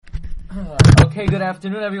Okay, good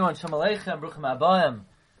afternoon, everyone. Shalom Aleichem, Bruchim Abayim.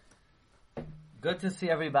 Good to see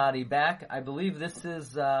everybody back. I believe this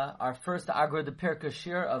is our first Agra de Pirkei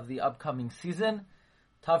Shir of the upcoming season,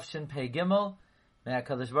 Tavshin Pei Gimel. May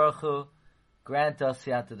HaKadosh Baruch Hu grant us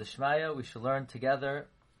Siyata D'Shmaya. We should learn together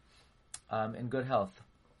in good health.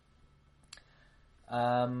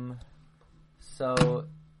 So,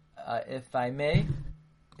 if I may,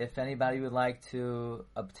 if anybody would like to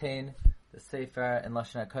obtain the Sefer in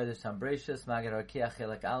Lashon HaKodesh on Bereshis, Magid Arkiach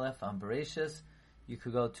Chelek Aleph on Bereshis, you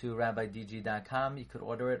could go to rabbidg.com. You could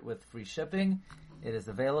order it with free shipping. It is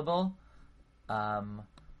available. And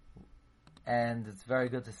it's very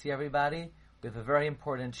good to see everybody. We have a very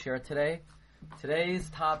important share today. Today's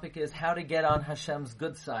topic is how to get on Hashem's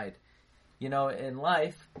good side. You know, in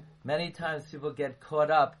life, many times people get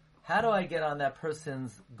caught up. How do I get on that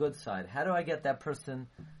person's good side? How do I get that person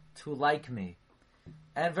to like me?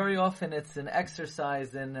 And very often it's an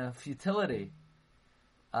exercise in futility.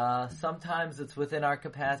 Sometimes it's within our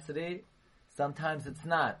capacity. Sometimes it's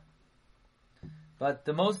not. But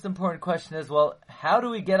the most important question is, well, how do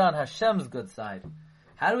we get on Hashem's good side?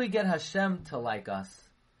 How do we get Hashem to like us?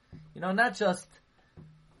 You know, not just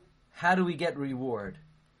how do we get reward.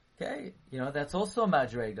 Okay? You know, that's also a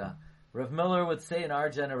madrega. Rav Miller would say in our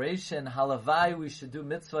generation, halavai, we should do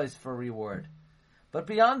mitzvahs for reward. But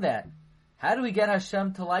beyond that, how do we get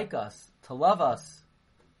Hashem to like us, to love us?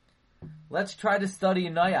 Let's try to study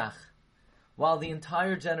Noach. While the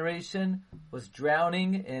entire generation was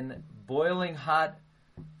drowning in boiling hot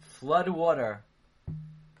flood water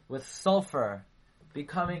with sulfur,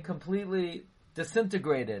 becoming completely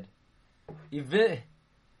disintegrated,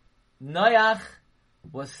 Noach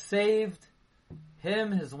was saved,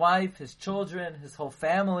 him, his wife, his children, his whole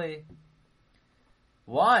family.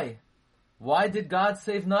 Why? Why did God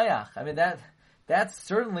save Noach? I mean, that's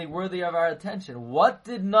certainly worthy of our attention. What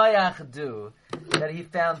did Noach do that he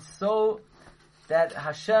found so, that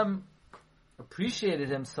Hashem appreciated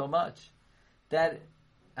him so much, that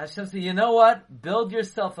Hashem said, you know what? Build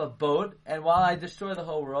yourself a boat, and while I destroy the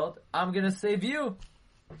whole world, I'm going to save you.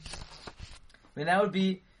 I mean, that would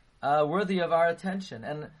be worthy of our attention.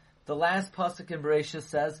 And the last pasuk in Bereshis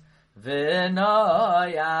says,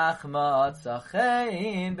 V'Noach matza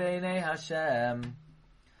chen b'nei Hashem.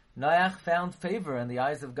 Noach found favor in the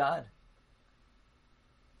eyes of God.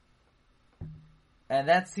 And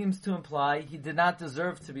that seems to imply he did not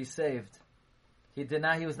deserve to be saved. He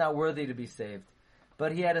was not worthy to be saved.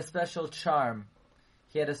 But he had a special charm.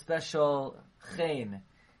 He had a special chen.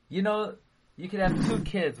 You know, you could have two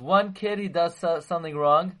kids. One kid, he does something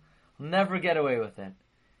wrong, will never get away with it.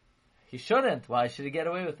 He shouldn't. Why should he get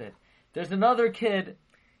away with it? There's another kid,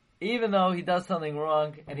 even though he does something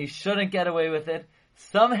wrong and he shouldn't get away with it,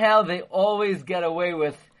 somehow they always get away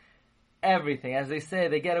with everything. As they say,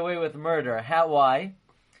 they get away with murder. Why?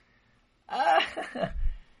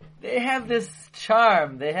 They have this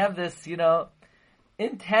charm. They have this,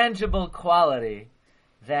 intangible quality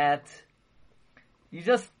that you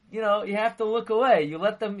just, you have to look away. You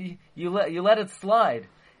let them, you let it slide.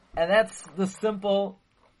 And that's the simple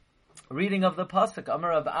reading of the pasuk.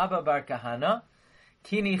 Amar of Abba Bar Kahana,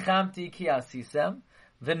 Kini chamti ki asisem,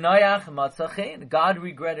 v'Noach matza chen. God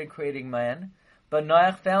regretted creating man, but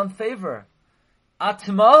Noach found favor.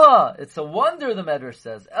 Atmaha, it's a wonder, the Medrash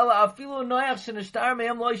says. Ela afilu Noach shenishtar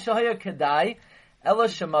me'em lo yishahaya kedai, ela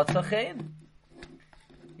shematza chen.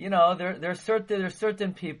 You know, there's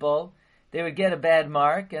certain people, they would get a bad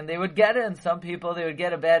mark, and they would get it, and some people, they would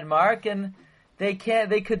get a bad mark, and they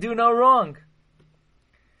could do no wrong.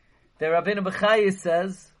 The Rabbeinu Bechaya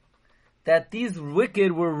says that these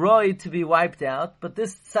wicked were roy to be wiped out, but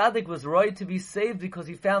this tzaddik was roy to be saved because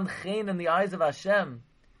he found chen in the eyes of Hashem.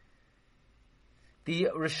 The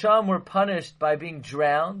Risham were punished by being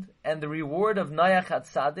drowned, and the reward of Noach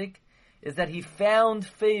HaTzadik is that he found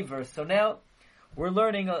favor. So now we're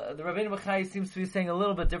learning, the Rabbeinu Bechaya seems to be saying a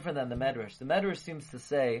little bit different than the Medrash. The Medrash seems to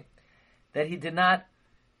say that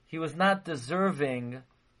he was not deserving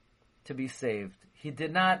to be saved. He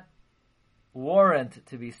did not warrant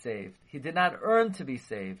to be saved. He did not earn to be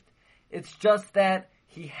saved. It's just that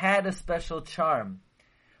he had a special charm.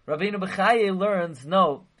 Rabbeinu Bechaya learns,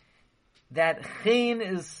 no, that chen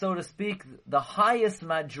is, so to speak, the highest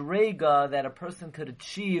madrega that a person could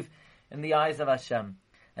achieve in the eyes of Hashem.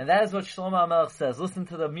 And that is what Shlomo HaMelech says. Listen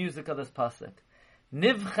to the music of this pasuk.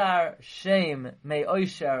 Nivchar Shem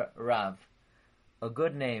Me'osher Rav. A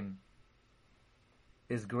good name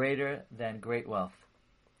is greater than great wealth.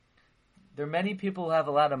 There are many people who have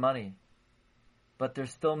a lot of money, but they're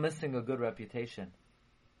still missing a good reputation.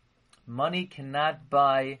 Money cannot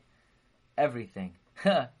buy everything.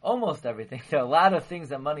 Almost everything. There are a lot of things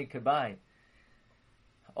that money could buy.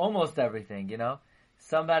 Almost everything,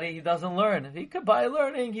 Somebody, he doesn't learn. He could buy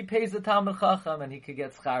learning. He pays the Talmud Chacham and he could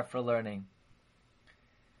get schar for learning.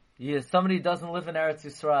 Somebody doesn't live in Eretz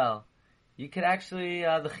Yisrael. You could actually,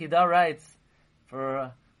 the Chida writes,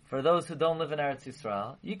 for those who don't live in Eretz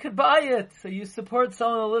Yisrael, you could buy it. So you support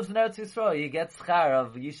someone who lives in Eretz Yisrael. You get schar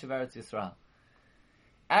of Yishuv Eretz Yisrael.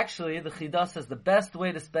 Actually, the Chida says the best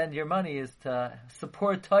way to spend your money is to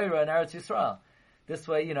support Torah in Eretz Yisrael. This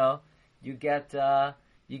way, you get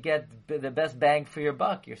the best bang for your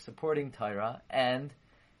buck. You're supporting Torah and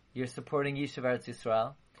you're supporting Yishuv Eretz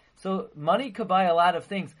Yisrael. So money could buy a lot of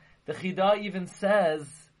things. The Chida even says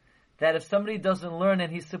that if somebody doesn't learn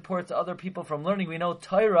and he supports other people from learning, we know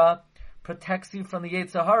Torah protects you from the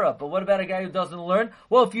Yetzer Hara. But what about a guy who doesn't learn?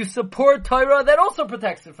 Well, if you support Torah, that also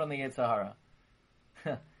protects you from the Yetzer Hara.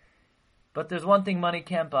 But there's one thing money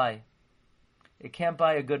can't buy. It can't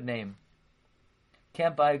buy a good name.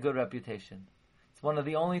 Can't buy a good reputation. It's one of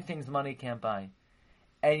the only things money can't buy.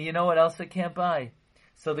 And you know what else it can't buy?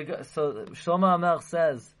 So Shlomo HaMelech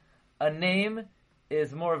says, a name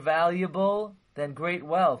is more valuable than great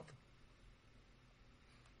wealth.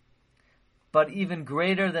 But even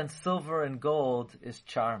greater than silver and gold is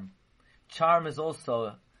charm. Charm is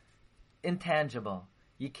also intangible.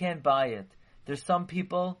 You can't buy it. There's some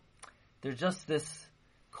people, there's just this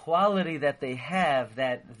quality that they have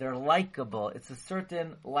that they're likable. It's a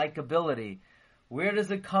certain likability. Where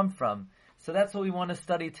does it come from? So that's what we want to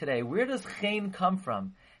study today. Where does chen come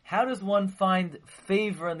from? How does one find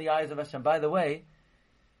favor in the eyes of Hashem? By the way,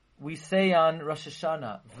 we say on Rosh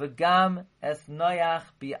Hashanah, V'gam es noyach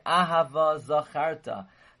bi'ahava zacharta,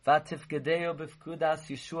 v'atifgedeo b'fkudas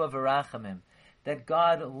Yeshua v'rachamim, that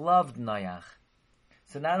God loved Noach.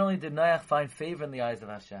 So not only did Noach find favor in the eyes of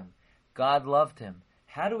Hashem, God loved him.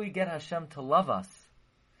 How do we get Hashem to love us?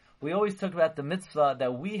 We always talk about the mitzvah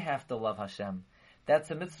that we have to love Hashem.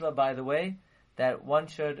 That's a mitzvah, by the way, that one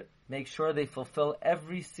should make sure they fulfill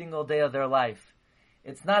every single day of their life.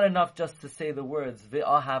 It's not enough just to say the words,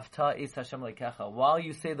 V'ahavta is Hashem lekecha. While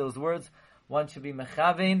you say those words, one should be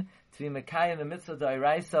mechavein, to be mekayim the mitzvah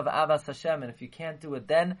d'oraisa of avas Hashem. And if you can't do it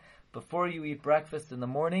then, before you eat breakfast in the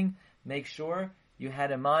morning, make sure you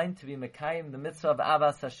had in mind to be mekayim the mitzvah of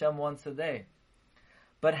avas Hashem once a day.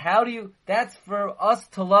 But that's for us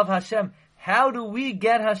to love Hashem. How do we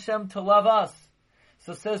get Hashem to love us?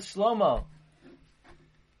 So says Shlomo,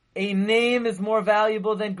 a name is more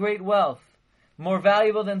valuable than great wealth. More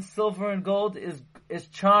valuable than silver and gold is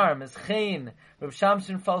charm, is chen. Reb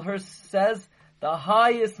Shamshon Falhurst says, the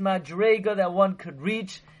highest madrega that one could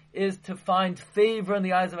reach is to find favor in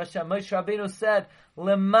the eyes of Hashem. Moshe Rabbeinu said,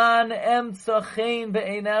 Leman emtza chen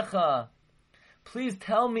be'einecha. Please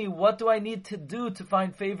tell me, what do I need to do to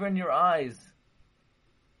find favor in your eyes?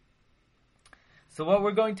 So what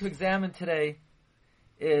we're going to examine today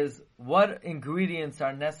is what ingredients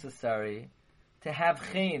are necessary to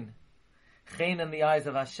have chen. Chen in the eyes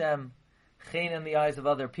of Hashem, chen in the eyes of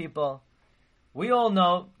other people. We all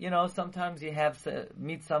know, sometimes you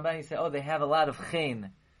meet somebody and say, oh, they have a lot of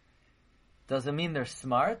chen. Doesn't mean they're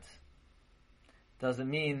smart. Doesn't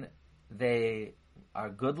mean they are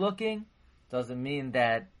good looking. Doesn't mean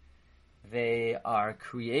that they are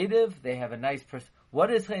creative. They have a nice person.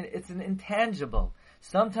 What is chen? It's an intangible.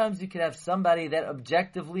 Sometimes you could have somebody that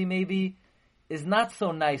objectively maybe is not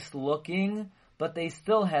so nice looking, but they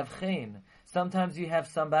still have chen. Sometimes you have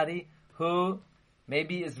somebody who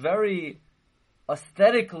maybe is very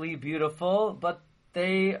aesthetically beautiful, but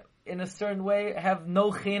they, in a certain way, have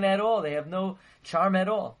no chen at all. They have no charm at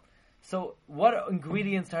all. So what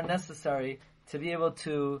ingredients are necessary to be able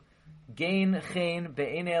to gain chen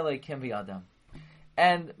be'enei Elokim v'adam?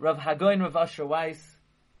 And Rav Hagoyin Rav Asher Weiss,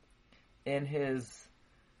 in his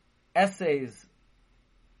essays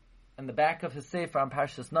in the back of his sefer on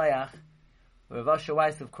Parshas Noach, Rav Asher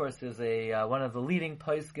Weiss, of course, is one of the leading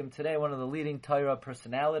poskim today, one of the leading Torah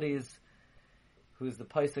personalities, who's the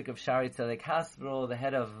posik of Shari Tzedek Hospital, the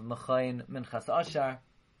head of Mechayin Minchas Ashar.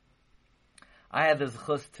 I had the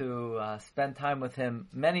zechus to spend time with him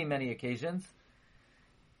many, many occasions,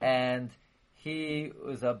 and he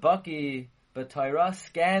was a baki b'Torah,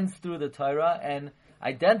 scans through the Torah and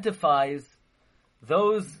identifies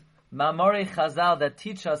those Mamorei Chazal that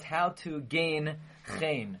teach us how to gain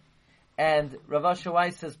chen. And Rav Asher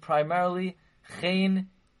Weiss says primarily chen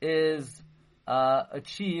is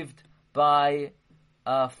achieved by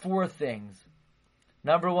four things.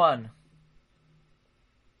 Number one,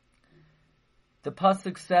 the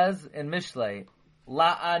pasuk says in Mishlei,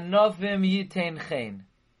 La'anovim yitein chen.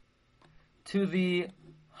 To the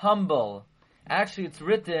humble. Actually, it's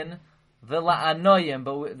written,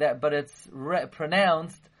 V'la'anoyim, but it's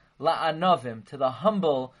pronounced la'anovim. To the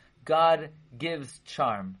humble, God gives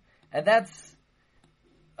charm. And that's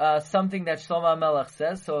something that Shlomo HaMelech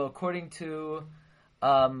says. So according to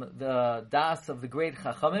the Das of the great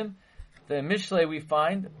Chachamim, the Mishlei we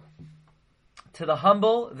find, to the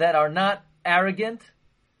humble that are not arrogant,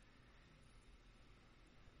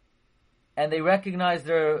 and they recognize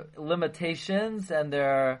their limitations and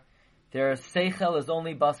their seichel is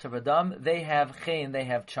only basar v'dam, they have chen, they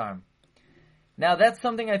have charm. Now that's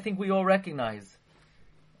something I think we all recognize.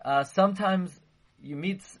 Sometimes you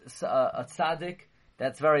meet a tzaddik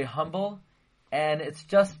that's very humble, and it's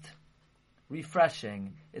just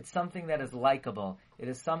refreshing. It's something that is likable. It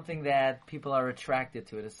is something that people are attracted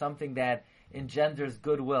to. It is something that engenders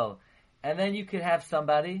goodwill. And then you could have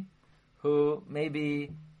somebody who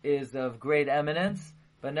maybe is of great eminence,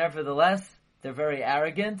 but nevertheless, they're very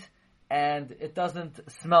arrogant, and it doesn't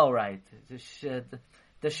smell right. The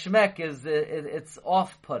shmek is, it's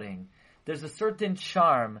off-putting. There's a certain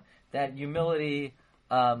charm that humility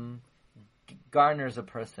garners a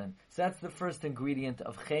person. So that's the first ingredient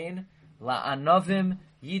of chen. La'anovim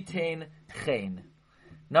yitain chen.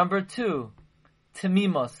 Number 2,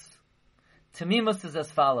 tamimos. Tamimos is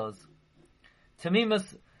as follows. Tamimos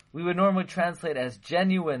we would normally translate as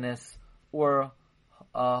genuineness or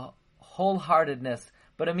wholeheartedness,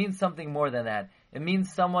 but it means something more than that. It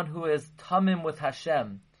means someone who is tamim with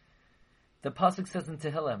Hashem. The pasuk says in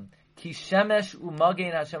Tehillim, Ki shemesh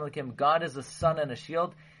u'magein Hashem lekim. God is a sun and a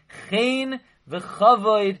shield. Chen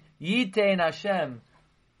v'chavoid yitein Hashem.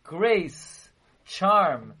 Grace,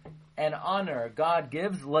 charm, and honor God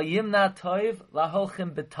gives. Layimna toiv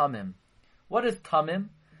laholchim b'tamim. What is tamim?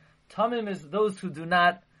 Tamim is those who do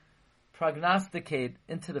not prognosticate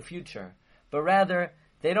into the future, but rather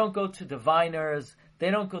they don't go to diviners,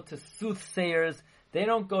 they don't go to soothsayers, they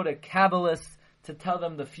don't go to Kabbalists to tell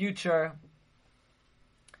them the future,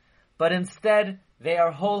 but instead they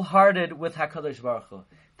are wholehearted with HaKadosh Baruch Hu.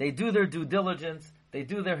 They do their due diligence, they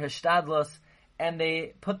do their hishtadlos, and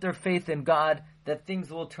they put their faith in God that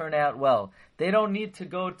things will turn out well. They don't need to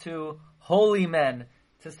go to holy men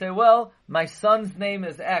to say, well, my son's name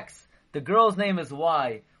is X, the girl's name is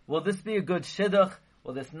Y. Will this be a good shidduch?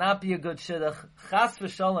 Will this not be a good shidduch? Chas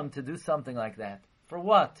v'shalom to do something like that. For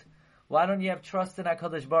what? Why don't you have trust in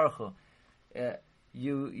HaKadosh Baruch Hu?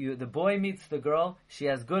 The boy meets the girl. She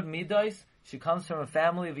has good midos. She comes from a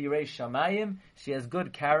family of Yirei Shamayim. She has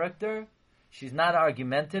good character. She's not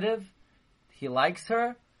argumentative. He likes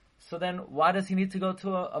her. So then why does he need to go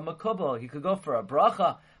to a makubal? He could go for a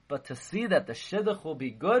bracha. But to see that the shidduch will be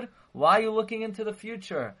good, why are you looking into the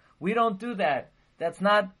future? We don't do that.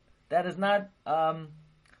 That is not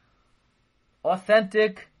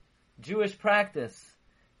authentic Jewish practice.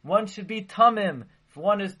 One should be tamim. If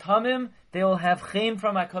one is tamim, they will have chen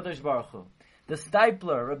from HaKadosh Baruch Hu. The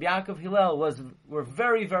Steipler, Rabbi Yaakov Hillel, were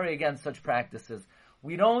very, very against such practices.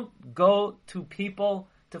 We don't go to people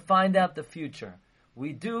to find out the future.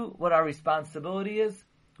 We do what our responsibility is.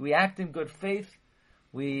 We act in good faith.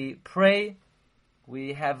 We pray.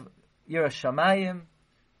 We have Yireh Shamayim.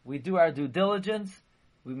 We do our due diligence.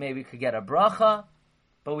 We maybe could get a bracha,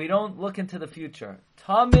 but we don't look into the future.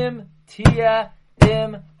 Tamim tia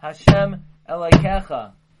im Hashem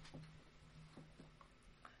Elokecha.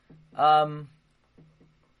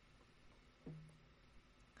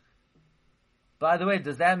 By the way,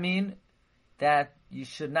 does that mean that you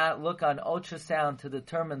should not look on ultrasound to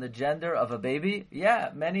determine the gender of a baby?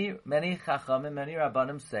 Yeah, many chachamim, many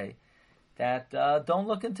rabbanim say that don't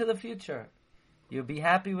look into the future. You'll be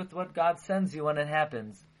happy with what God sends you when it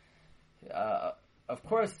happens. Of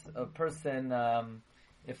course, a person,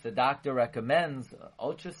 if the doctor recommends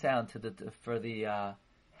ultrasound for the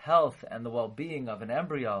health and the well-being of an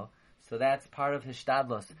embryo, so that's part of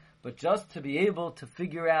hishtadlos. But just to be able to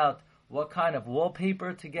figure out what kind of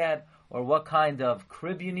wallpaper to get or what kind of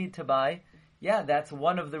crib you need to buy, yeah, that's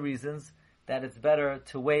one of the reasons that it's better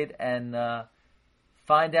to wait and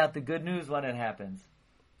find out the good news when it happens.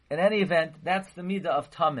 In any event, that's the midah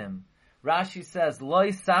of tamim. Rashi says,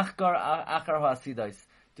 Loi sachgar achar hasidos.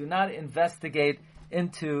 Do not investigate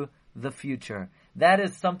into the future. That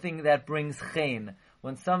is something that brings chen.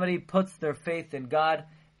 When somebody puts their faith in God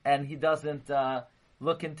and he doesn't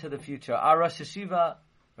look into the future. Our Rosh Hashiva,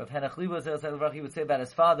 Rav Henoch Libo, he would say about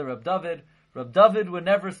his father, Rab David. Rab David would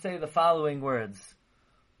never say the following words.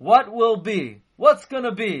 What will be? What's going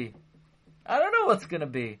to be? I don't know what's going to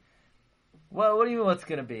be. Well, what do you mean what's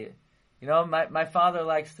going to be? You know, my father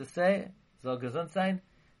likes to say, Zol gesund sein,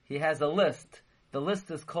 he has a list. The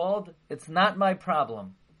list is called, It's Not My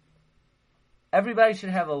Problem. Everybody should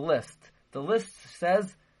have a list. The list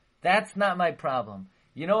says, That's not my problem.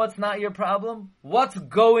 You know what's not your problem? What's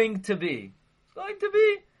going to be? It's going to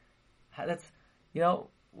be. That's,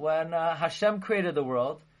 when Hashem created the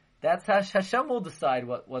world, that's how Hashem will decide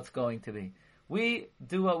what's going to be. We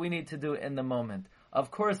do what we need to do in the moment.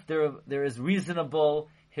 Of course, there is reasonable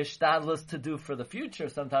hishtadlus to do for the future.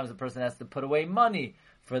 Sometimes a person has to put away money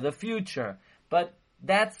for the future. But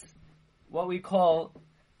that's what we call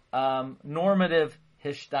normative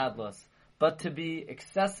hishtadlus. But to be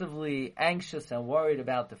excessively anxious and worried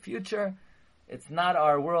about the future, it's not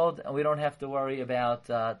our world, and we don't have to worry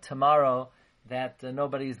about tomorrow that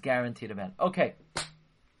nobody's guaranteed about. Okay,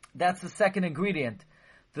 that's the second ingredient.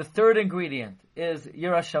 The third ingredient is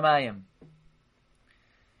Yiras Shamayim.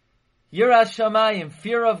 Yiras Shamayim,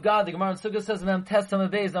 fear of God. The Gemara in Sukkah says, "Mem Tesam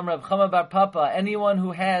Abeis Amrav Chama Bar Papa." Anyone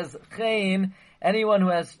who has chen, anyone who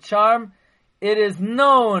has charm, it is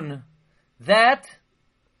known that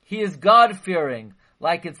he is God-fearing.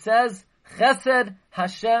 Like it says, Chesed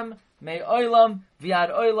Hashem Me Oilam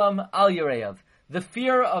Viad Oilam Al Yireyav. The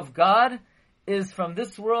fear of God is from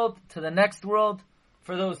this world to the next world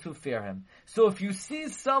for those who fear Him. So if you see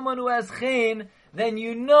someone who has chen, then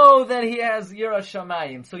you know that he has Yiras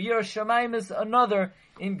Shamayim. So Yiras Shamayim is another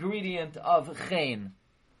ingredient of chen.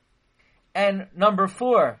 And number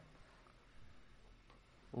 4,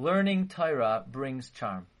 learning Torah brings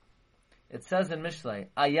charm. It says in Mishlei,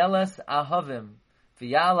 Ayeles ahavim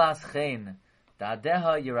v'yalas chen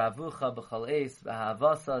da'adeha yiravucha b'chol eis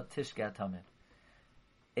v'havasa tishgat tamid.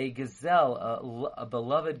 A gazelle, a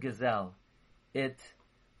beloved gazelle, it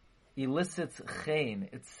elicits chen,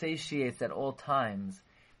 it satiates at all times.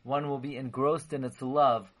 One will be engrossed in its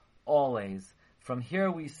love always. From here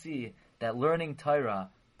we see that learning Torah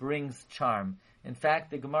brings charm. In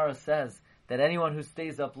fact, the Gemara says that anyone who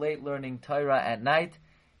stays up late learning Torah at night,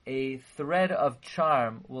 a thread of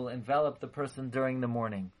charm will envelop the person during the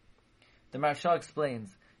morning. The Maharsha explains,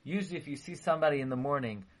 usually if you see somebody in the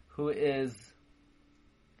morning who is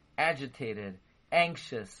agitated,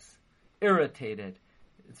 anxious, irritated,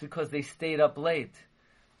 it's because they stayed up late.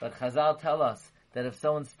 But Chazal tell us that if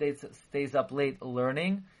someone stays up late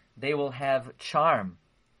learning, they will have charm.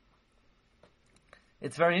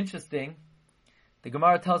 It's very interesting. The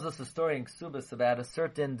Gemara tells us a story in Ksubas about a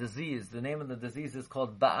certain disease. The name of the disease is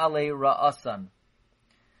called Ba'alei Ra'asan.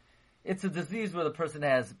 It's a disease where the person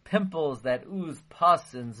has pimples that ooze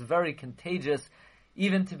pus and is very contagious,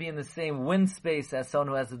 even to be in the same wind space as someone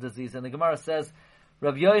who has the disease. And the Gemara says,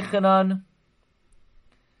 Rav Yochanan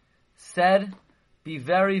said, be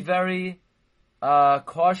very, very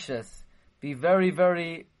cautious. Be very,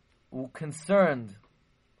 very concerned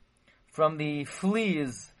from the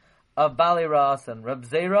fleas of Ba'alei Ra'asan. Reb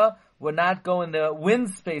Zera would not go in the wind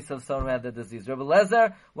space of someone who had the disease. Reb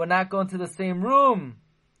Eliezer would not go into the same room.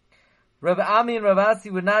 Reb Ami and Reb Asi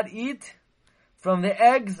would not eat from the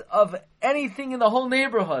eggs of anything in the whole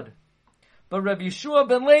neighborhood. But Reb Yeshua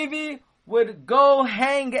ben Levi would go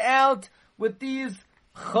hang out with these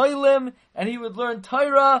cholim, and he would learn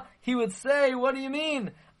Torah. He would say, what do you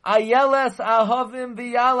mean? Ayeles ahavim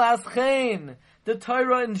v'yalas chen. The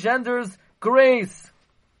Torah engenders grace.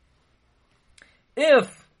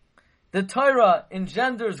 If the Torah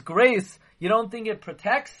engenders grace, you don't think it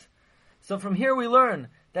protects? So from here we learn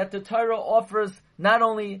that the Torah offers not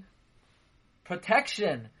only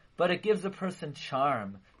protection, but it gives a person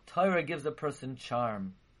charm. Torah gives a person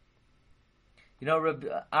charm. You know, Rabbi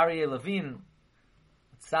Aryeh Levine,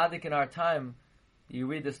 tzaddik in our time, you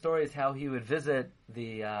read the stories how he would visit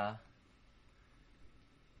the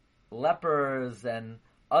lepers and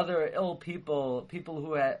other ill people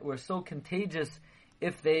who were so contagious.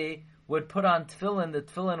 If they would put on tefillin, the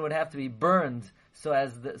tefillin would have to be burned so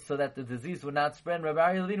that the disease would not spread. Rabbi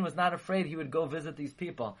Aryeh Levine was not afraid. He would go visit these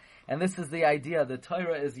people. And this is the idea. The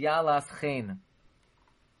Torah is Yalas Chen.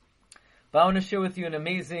 But I want to share with you an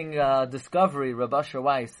amazing discovery, Rabbi Asher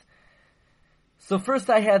Weiss. So first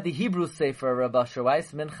I had the Hebrew Sefer, Rabbi Asher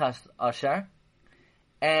Weiss, Minchas Asher.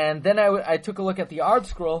 And then I took a look at the art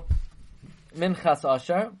scroll, Minchas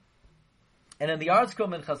Asher. And in the art scroll,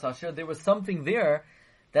 Minchas Asher, there was something there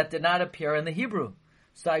that did not appear in the Hebrew.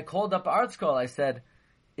 So I called up Art Scroll. I said,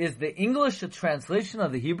 is the English a translation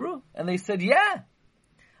of the Hebrew? And they said, yeah.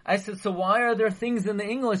 I said, so why are there things in the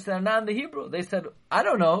English that are not in the Hebrew? They said, I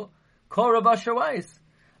don't know. Call Rabbi Asher Weiss.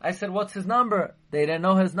 I said, what's his number? They didn't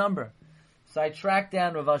know his number. So I tracked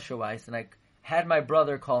down Rabbi Asher Weiss, and I had my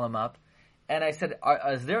brother call him up. And I said,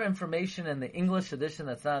 is there information in the English edition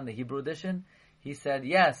that's not in the Hebrew edition? He said,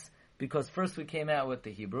 yes. Because first we came out with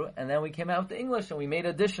the Hebrew, and then we came out with the English, and we made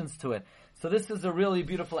additions to it. So this is a really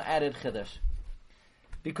beautiful added chiddush.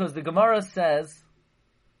 Because the Gemara says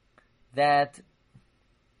that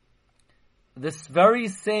this very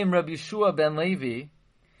same Rabbi Yeshua ben Levi,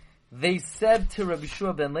 they said to Rabbi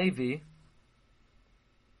Yeshua ben Levi,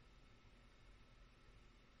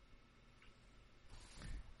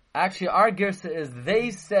 actually our gersa is,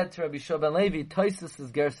 they said to Rabbi Yeshua ben Levi,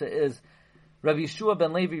 Tosfos' gersa is, Rabbi Yeshua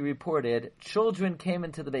ben Levi reported, children came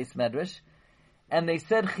into the Beis Medrash, and they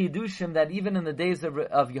said chidushim that even in the days of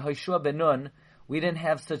Yehoshua ben Nun, we didn't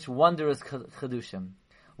have such wondrous chidushim.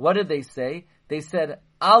 What did they say? They said,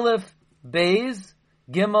 Aleph, Beis,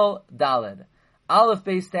 Gimel, Daled. Aleph,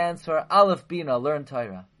 Beis stands for Aleph Bina, learn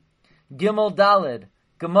Torah. Gimel, Daled,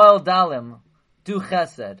 Gimel, Dalim, do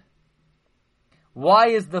Chesed. Why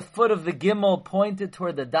is the foot of the Gimel pointed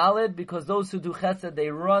toward the Daled? Because those who do Chesed, they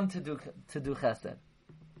run to do Chesed.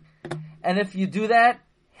 And if you do that,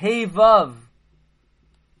 Hey Vav,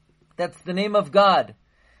 that's the name of God.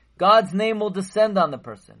 God's name will descend on the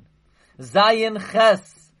person. Zayin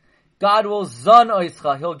Ches, God will zon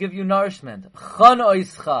oischa, He'll give you nourishment. Chan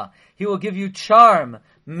oischa, He will give you charm.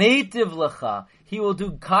 Meitiv lecha, He will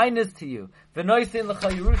do kindness to you. V'noisin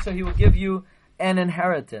lecha Yerusha, He will give you an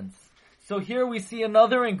inheritance. So here we see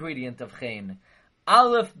another ingredient of chen.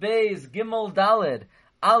 Aleph Beis, Gimel Daled,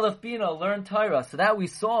 Aleph Bina, learn Torah. So that we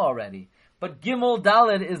saw already. But Gimel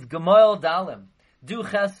Daled is Gemoel Dalim, do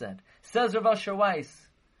Chesed. Says Rav Asher Weiss.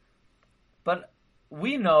 But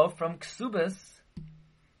we know from Ksubis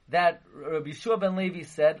that Rabbi Yeshua ben Levi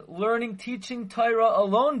said, learning, teaching Torah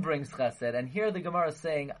alone brings Chesed. And here the Gemara is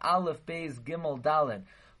saying, Aleph Beis Gimel Daled,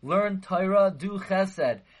 learn Torah, do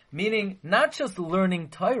Chesed. Meaning, not just learning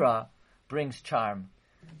Torah brings charm,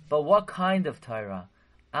 but what kind of Torah?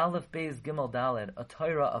 Aleph Beis Gimel Daled, a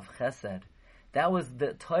Torah of Chesed. That was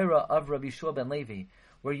the Torah of Rabbi Yeshua ben Levi,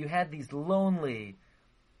 where you had these lonely,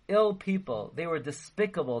 ill people. They were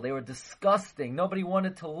despicable. They were disgusting. Nobody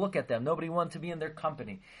wanted to look at them. Nobody wanted to be in their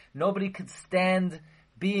company. Nobody could stand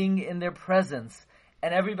being in their presence.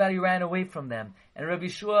 And everybody ran away from them. And Rabbi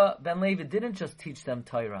Yeshua ben Levi didn't just teach them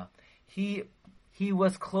Torah. He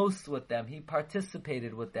was close with them. He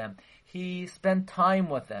participated with them. He spent time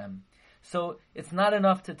with them. So it's not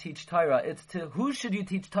enough to teach Torah. It's to, who should you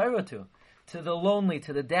teach Torah to? To the lonely,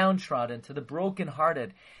 to the downtrodden, to the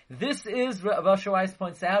brokenhearted. This is, Rav Asher Weiss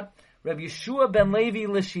points out, Rabbi Yeshua ben Levi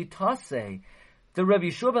l'shitase, the Rabbi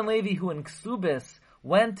Yeshua ben Levi who in Ksubis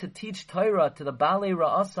went to teach Torah to the Balei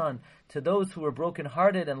Ra'asan, to those who were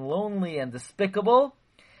brokenhearted and lonely and despicable.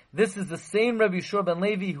 This is the same Rabbi Yeshua ben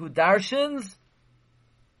Levi who darshans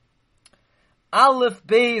Aleph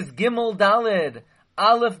Beis Gimel Daled,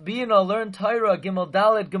 Aleph Bina, learn Torah, Gimel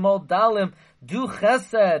Daled, Gimel Dalim, do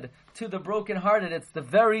Chesed to the brokenhearted. It's the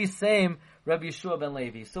very same Rabbi Yeshua ben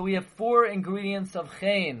Levi. So we have 4 ingredients of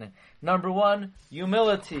chen. Number 1,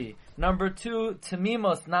 humility. Number 2,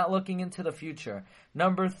 tamimos, not looking into the future.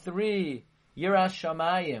 Number 3, yiras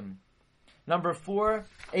shamayim. Number 4,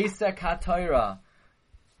 esek ha-Torah,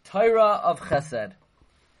 Torah of Chesed.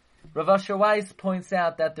 Rav Asher Weiss points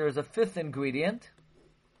out that there is a 5th ingredient,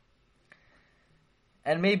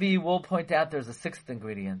 and maybe we'll point out there's a 6th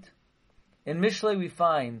ingredient. In Mishlei we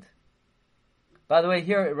find, by the way,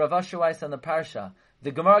 here Rav Asher Weiss on the Parsha,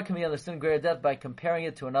 the Gemara can be understood in greater depth by comparing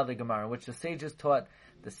it to another Gemara, in which the sages taught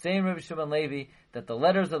the same Rabbi Yeshua ben Levi that the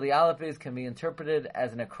letters of the Aleph can be interpreted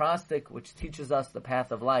as an acrostic which teaches us the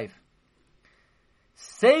path of life.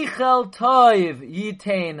 Seichel toiv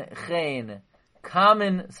yitain chen,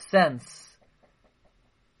 common sense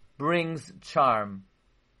brings charm.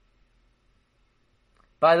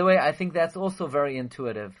 By the way, I think that's also very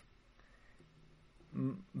intuitive.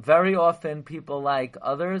 Very often people like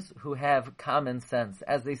others who have common sense.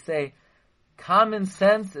 As they say, common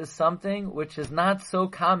sense is something which is not so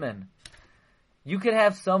common. You could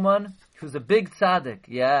have someone who's a big tzaddik.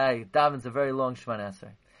 Yeah, he davens a very long Shemona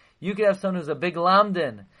Esrei. You could have someone who's a big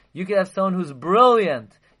lamdin. You could have someone who's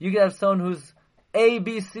brilliant. You could have someone who's A,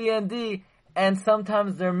 B, C, and D. And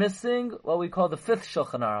sometimes they're missing what we call the 5th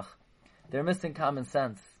Shulchan Aruch. They're missing common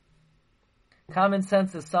sense. Common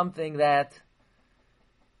sense is something that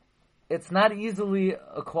it's not easily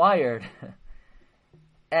acquired.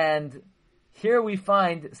 And here we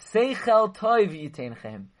find Seichel Toiv Yitain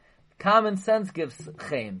Chen. Common sense gives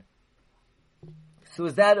Chen. So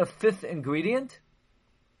is that a 5th ingredient?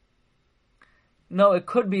 No, it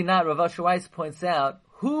could be not. Rav Asher Weiss points out,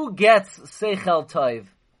 who gets Seichel Toiv?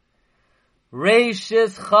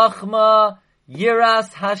 Reishis Chachma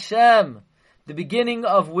Yiras Hashem. The beginning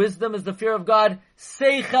of wisdom is the fear of God.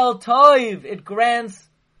 Seichel Toiv. It grants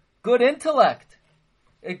good intellect.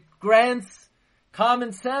 It grants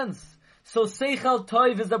common sense. So Seichel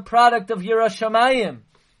Toiv is a product of Yiras Shamayim.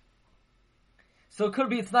 So it could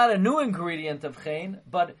be it's not a new ingredient of Chen,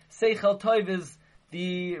 but Seichel Toiv is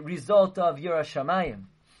the result of Yira Shamayim.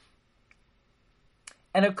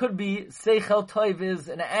 And it could be Seichel Toiv is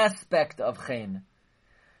an aspect of Chen.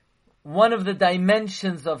 One of the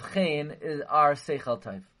dimensions of Chen is our Seichel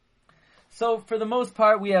Toiv. So for the most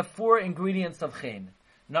part, we have 4 ingredients of Chen.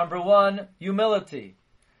 Number 1, humility.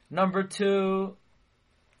 Number 2,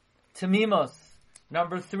 Tamimos.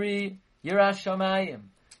 Number 3, Yiras Shamayim.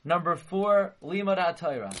 Number 4, Limud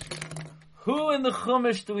HaTorah. Who in the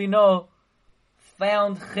Chumash do we know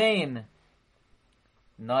found Chen?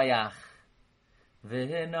 Noach.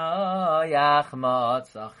 V'noach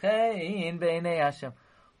ma'atza Chen b'nei Hashem.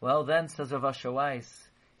 Well then, says Rav Asher Weiss,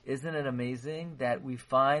 isn't it amazing that we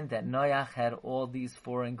find that Noach had all these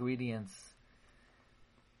 4 ingredients?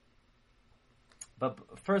 But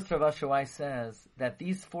first Rav Asher Weiss says that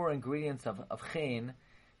these 4 ingredients of Chen,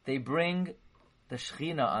 they bring the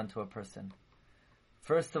Shechina onto a person.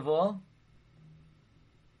 First of all,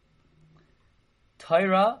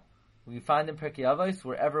 Torah, we find in Pirkei Avos,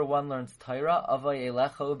 wherever one learns Torah, Avay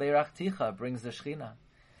Elecha Ubeirachticha, brings the Shechina.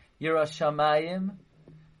 Yiras Shamayim,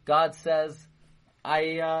 God says,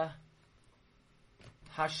 Hashamayim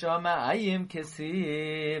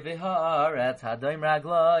kisi v'haaretz hadoim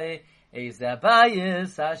ragloi Eizeh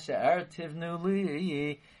bayis asher tivnu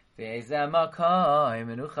li v'eizeh makom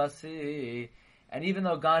menuchasi. And even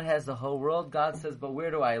though God has the whole world, God says, but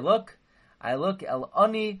where do I look? I look el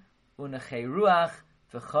oni unechei ruach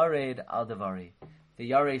v'chared al davari. The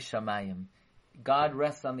Yarei Shamayim. God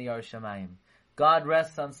rests on the Yarei Shamayim. God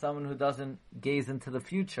rests on someone who doesn't gaze into the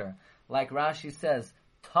future. Like Rashi says,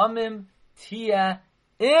 Tamim tia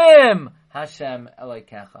im Hashem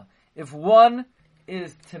Elokecha. If one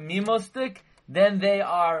is tamimostic, then they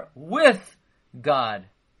are with God.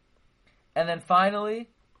 And then finally,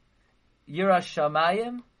 Yiras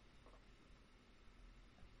Shamayim.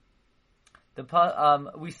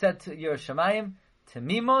 We said to Yiras Shamayim,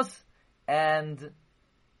 Tamimos, and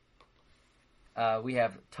we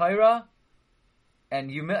have Torah and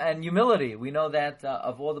humility. We know that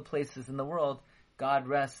of all the places in the world, God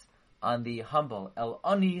rests on the humble. El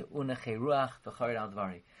oni unechei ruach v'chared al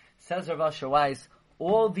dvari. Says Rav Asher Weiss,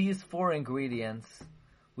 all these 4 ingredients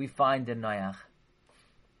we find in Noach.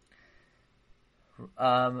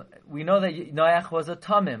 We know that Noach was a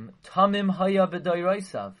tamim. Tamim haya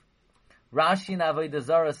b'doyroisav. Rashi in Avodah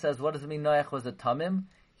Zarah says, what does it mean Noach was a tamim?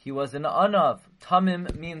 He was an anav.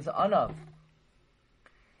 Tamim means anav.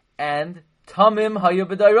 And tamim haya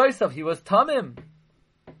b'doyroisav. He was tamim.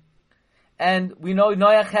 And we know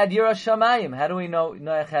Noach had Yiras Shamayim. How do we know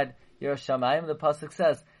Noach had Yiras Shamayim? The pasuk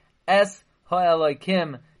says, Es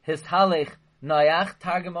ha'elokim hishalech Noach.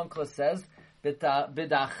 Targum Onkelos says,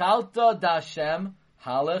 B'dachalta d'Hashem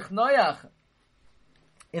halech Noach.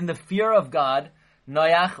 In the fear of God,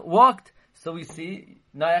 Noach walked. So we see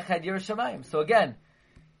Noach had Yiras Shamayim. So again,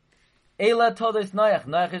 Eila told us Noach.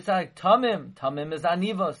 Noach is like Tamim. Tamim is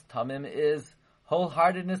Anivos. Tamim is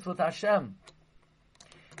wholeheartedness with Hashem.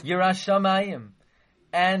 Yiras Shamayim.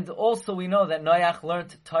 And also we know that Noach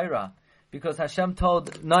learned Torah. Because Hashem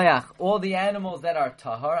told Noach, all the animals that are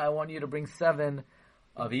tahar, I want you to bring 7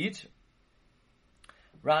 of each.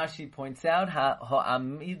 Rashi points out,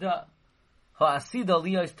 ha'asida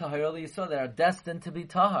liyos tahar liyisod, that are destined to be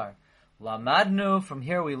tahar. Lamadnu, from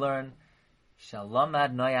here we learn,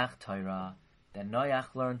 shalamad Noach Torah, that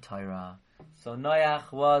Noach learned Torah. So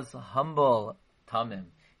Noach was humble,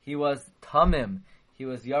 tamim. He was tamim. He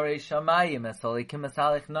was Yarei Shamayim, esolikim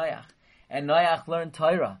esalech Noach. And Noach learned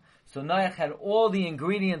Torah. So Noach had all the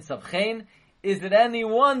ingredients of Chen. Is it any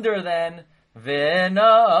wonder then,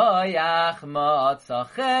 V'noach ma'atza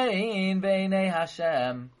Chen b'nei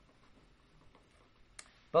Hashem?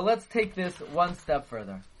 But let's take this one step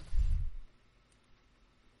further.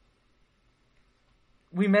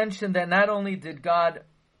 We mentioned that not only did God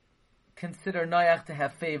consider Noach to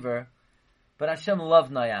have favor, but Hashem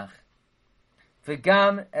loved Noach.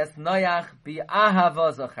 V'gam es Noach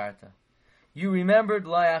bi'ahava zacharta. You remembered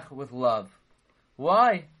Noach with love.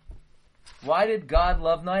 Why? Why did God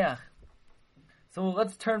love Noach? So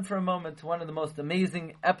let's turn for a moment to one of the most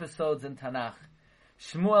amazing episodes in Tanakh.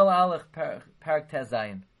 Shmuel Aleph Parak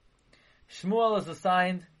Tezayin. Shmuel is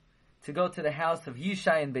assigned to go to the house of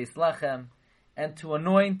Yishai in Beis Lechem and to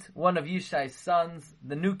anoint one of Yishai's sons,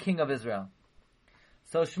 the new king of Israel.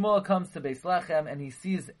 So Shmuel comes to Beis Lechem and he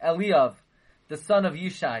sees Eliav, the son of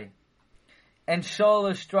Yishai. And Shaul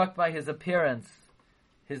is struck by his appearance,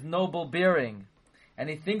 his noble bearing. And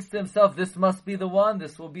he thinks to himself, this must be the one,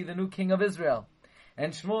 this will be the new king of Israel.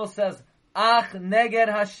 And Shmuel says, Ach neged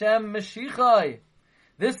Hashem Meshichai.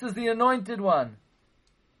 This is the anointed one.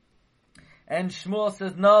 And Shmuel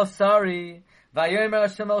says, no, sorry. Vayomer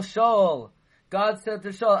Hashem el Shaul. God said to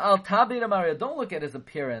Shaul, Al tabir Maria, don't look at his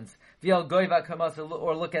appearance, V'al goiva kamas,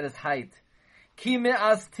 or look at his height. Ki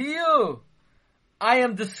me'astiu, I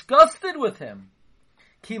am disgusted with him.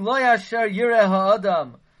 Ki lo yasher yireh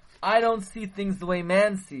ha'adam, I don't see things the way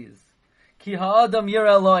man sees. Ki ha'adam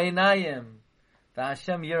yireh lo einayim,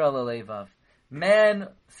 v'Hashem yireh lo levav. Man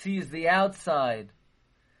sees the outside,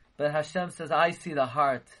 but Hashem says, I see the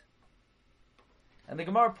heart. And the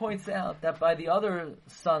Gemara points out that by the other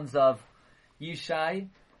sons of Yishai,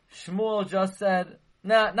 Shmuel just said,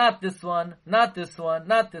 nah, not this one, not this one,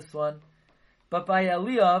 not this one. But by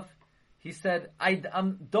Eliav, he said,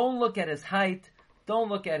 don't look at his height, don't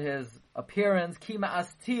look at his appearance, Kima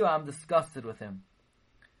astiu, I'm disgusted with him.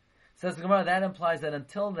 Says the Gemara, that implies that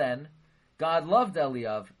until then, God loved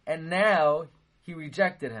Eliav, and now he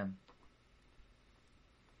rejected him.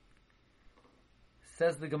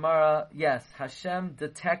 Says the Gemara, yes, Hashem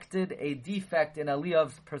detected a defect in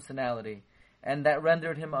Eliav's personality, and that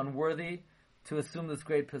rendered him unworthy to assume this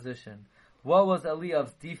great position. What was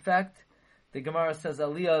Eliav's defect? The Gemara says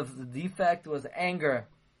Eliav's defect was anger.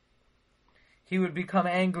 He would become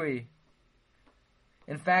angry.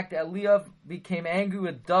 In fact, Eliav became angry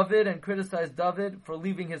with David and criticized David for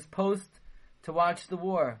leaving his post to watch the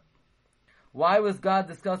war. Why was God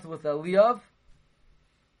disgusted with Eliav?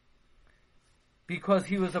 Because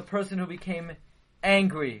he was a person who became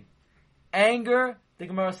angry. Anger, the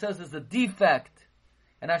Gemara says, is a defect.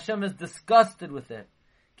 And Hashem is disgusted with it.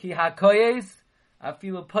 Ki hakoyes,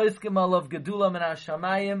 afilu poskim alav gedula min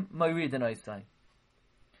hashamayim, moiridin oisai.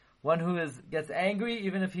 One who gets angry,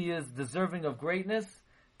 even if he is deserving of greatness,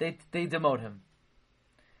 they demote him.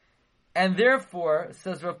 And therefore,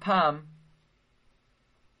 says Rav Pam,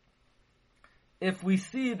 if we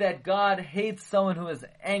see that God hates someone who is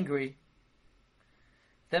angry,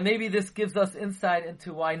 then maybe this gives us insight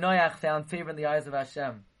into why Noach found favor in the eyes of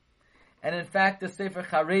Hashem. And in fact, the Sefer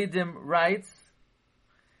Charedim writes,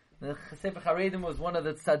 the Sefer Charedim was one of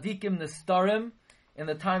the tzaddikim nistarim in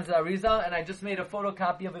the times of Arizal, and I just made a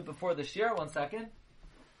photocopy of it before the shir. 1 second.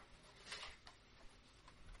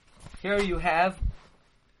 Here you have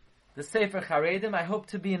the Sefer Charedim. I hope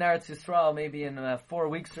to be in Eretz Yisrael maybe in 4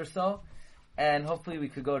 weeks or so, and hopefully we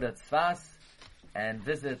could go to Tzfas and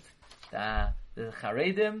visit the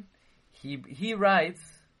Charedim. He writes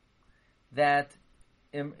that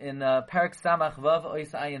in Parak Samach Vav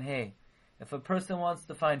Ois Ayin Hey, if a person wants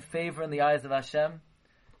to find favor in the eyes of Hashem,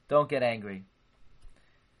 don't get angry.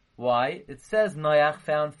 Why? It says Noach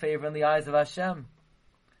found favor in the eyes of Hashem,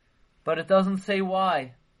 but it doesn't say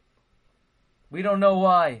why. We don't know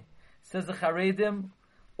why. Says the Charedim,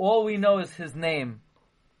 all we know is his name,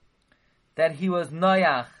 that he was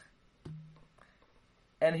Noach.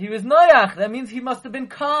 And he was Noach. That means he must have been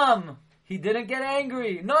calm. He didn't get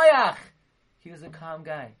angry. Noach. He was a calm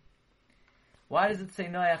guy. Why does it say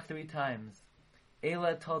Noach 3 times?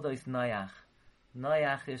 Eila todos Noach.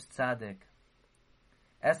 Noach is tzaddik.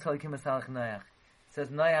 Noach. It says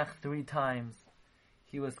Noach 3 times.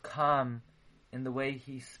 He was calm in the way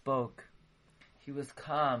he spoke. He was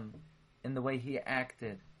calm in the way he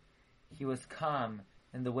acted. He was calm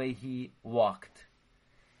in the way he walked.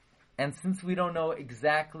 And since we don't know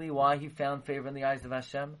exactly why he found favor in the eyes of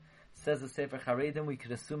Hashem, says the Sefer Charedim, we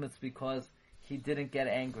could assume it's because he didn't get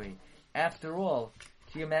angry. After all,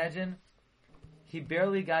 can you imagine? He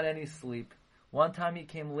barely got any sleep. One time he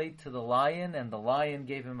came late to the lion, and the lion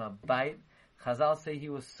gave him a bite. Chazal say he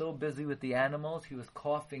was so busy with the animals, he was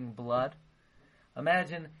coughing blood.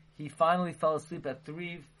 Imagine, he finally fell asleep at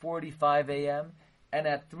 3:45 a.m., and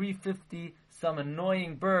at 3:50, some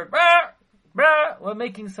annoying bird, were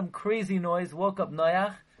making some crazy noise, woke up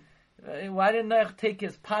Noach. Why didn't Noach take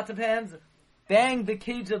his pot of hands, bang the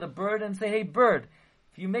cage of the bird, and say, hey bird,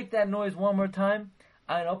 if you make that noise one more time,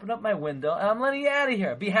 I'm going to open up my window, and I'm letting you out of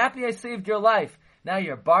here. Be happy I saved your life. Now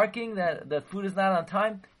you're barking that the food is not on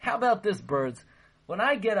time. How about this, birds? When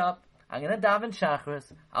I get up, I'm going to daven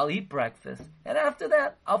shachris, I'll eat breakfast, and after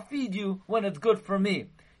that, I'll feed you when it's good for me.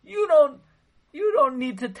 You don't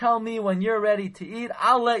need to tell me when you're ready to eat.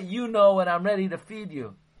 I'll let you know when I'm ready to feed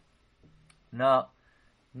you. No,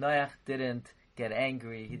 Noach didn't get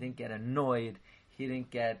angry. He didn't get annoyed. He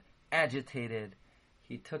didn't get agitated.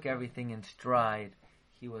 He took everything in stride.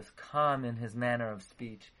 He was calm in his manner of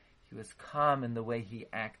speech. He was calm in the way he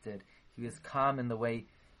acted. He was calm in the way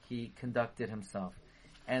he conducted himself.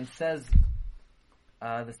 And says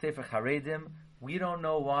the Sefer Charedim, we don't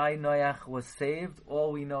know why Noach was saved.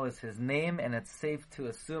 All we know is his name, and it's safe to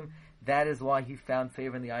assume that is why he found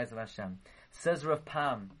favor in the eyes of Hashem. Says Rav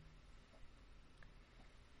Pam,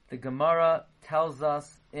 the Gemara tells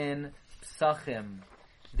us in Psachim,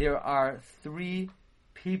 there are 3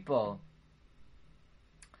 people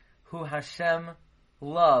who Hashem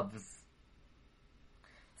loves.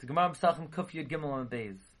 It's a Gemara Pesachim Kuf Yud Gimel and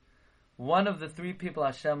Beis. One of the three people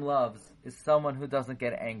Hashem loves is someone who doesn't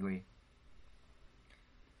get angry.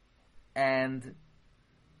 And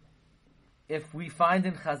if we find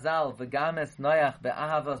in Chazal V'games Noach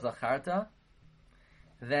be'ahava zacharta,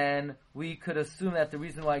 then we could assume that the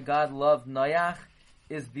reason why God loved Noach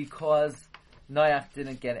is because Noach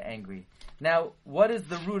didn't get angry. Now, what is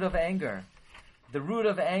the root of anger? The root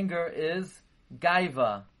of anger is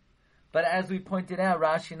gaiva. But as we pointed out,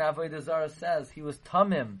 Rashi in Avodah Zarah says he was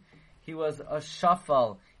tamim, he was a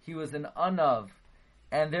shafal, he was an anav,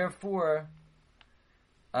 and therefore,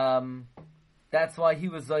 that's why he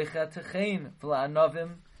was zoicha to chen,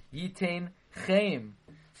 v'la'anavim yitain chen.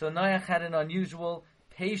 So Noach had an unusual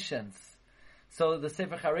patience. So the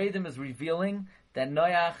Sefer Haredim is revealing that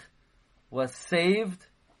Noach was saved,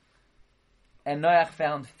 and Noach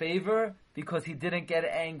found favor because he didn't get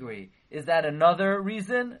angry. Is that another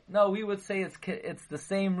reason? No, we would say it's the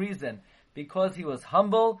same reason. Because he was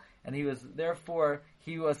humble, and he was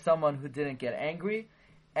someone who didn't get angry.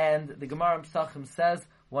 And the Gemara in Pesachim says,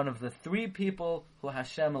 one of the three people who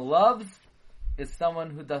Hashem loves is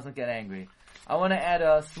someone who doesn't get angry. I want to add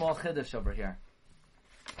a small chiddush over here.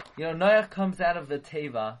 You know, Noach comes out of the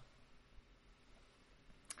Teva,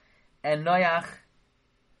 and Noach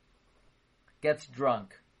gets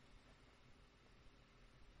drunk.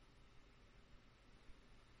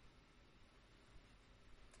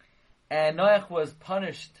 And Noach was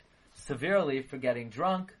punished severely for getting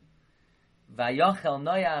drunk. Vayachel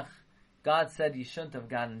Noach, God said you shouldn't have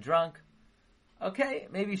gotten drunk. Okay,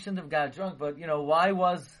 maybe you shouldn't have gotten drunk, but why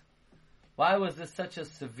was this such a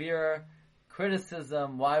severe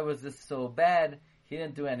criticism? Why was this so bad? He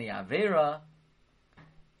didn't do any Avera.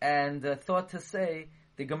 And thought to say,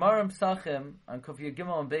 the Gemara in Pesachim on Kuf Yud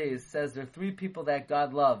Gimel and Beis says there are three people that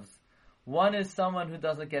God loves. One is someone who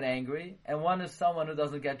doesn't get angry, and one is someone who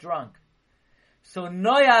doesn't get drunk. So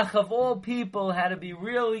Noach, of all people, had to be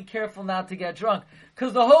really careful not to get drunk.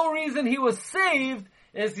 Because the whole reason he was saved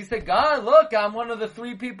is he said, God, look, I'm one of the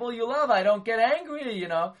three people you love. I don't get angry,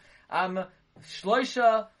 I'm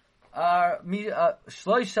Shloisha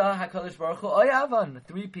HaKadosh Baruch Hu Oyavan.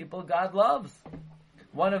 Three people God loves.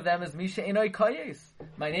 One of them is Misha Enoi Koyes.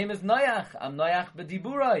 My name is Noach. I'm Noach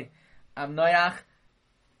B'diburai. I'm Noach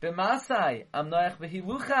B'masai. I'm Noach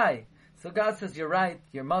B'hiluchai. So God says, you're right.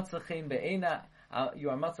 You're Matzachein Be'enai. You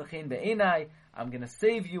are Matzachein Be'enai. I'm going to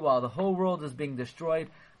save you while the whole world is being destroyed.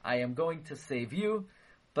 I am going to save you.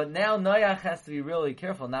 But now Noach has to be really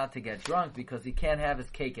careful not to get drunk because he can't have his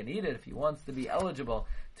cake and eat it. If he wants to be eligible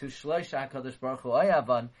to Shloisha HaKadosh Baruch Hu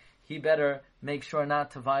Oyavan, he better make sure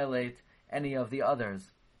not to violate any of the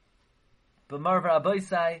others. But Marv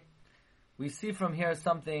Rabbeisai, we see from here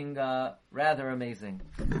something rather amazing.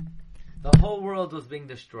 The whole world was being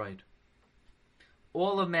destroyed.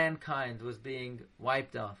 All of mankind was being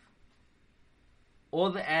wiped off.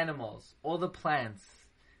 All the animals, all the plants.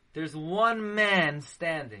 There's one man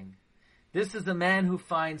standing. This is a man who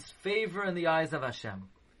finds favor in the eyes of Hashem.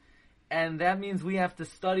 And that means we have to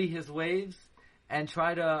study his ways and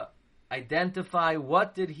try to identify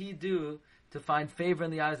what did he do to find favor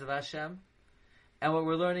in the eyes of Hashem. And what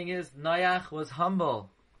we're learning is Noach was humble.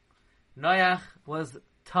 Noach was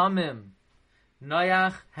tamim.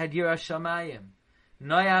 Noach had Yirah Shamayim.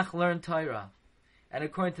 Noach learned Torah. And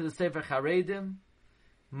according to the Sefer Haredim,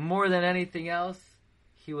 more than anything else,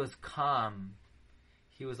 he was calm.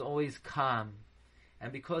 He was always calm.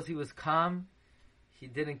 And because he was calm, he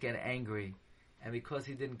didn't get angry. And because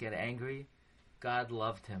he didn't get angry, God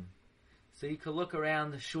loved him. So you could look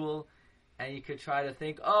around the shul and you could try to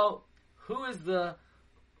think, who is the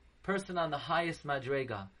person on the highest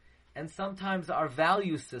madrega? And sometimes our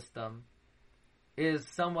value system is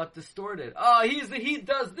somewhat distorted. He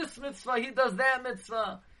does this mitzvah, he does that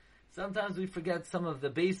mitzvah. Sometimes we forget some of the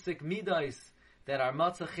basic midas that are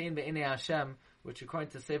matzachein be'inei Hashem, which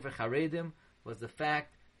according to Sefer Haredim was the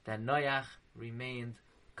fact that Noach remained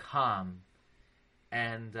calm.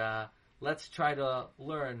 And let's try to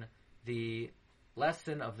learn the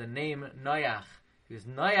lesson of the name Noach. He was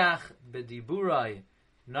Noach b'diburai,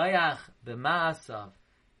 Noach b'ma'asav,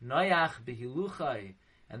 Noach b'hiluchai,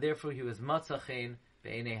 and therefore he was matzachein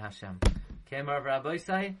be'inei Hashem. Kemar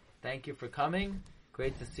Rabbeisai, thank you for coming.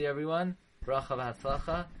 Great to see everyone. Bracha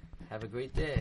v'hatzlacha. Have a great day.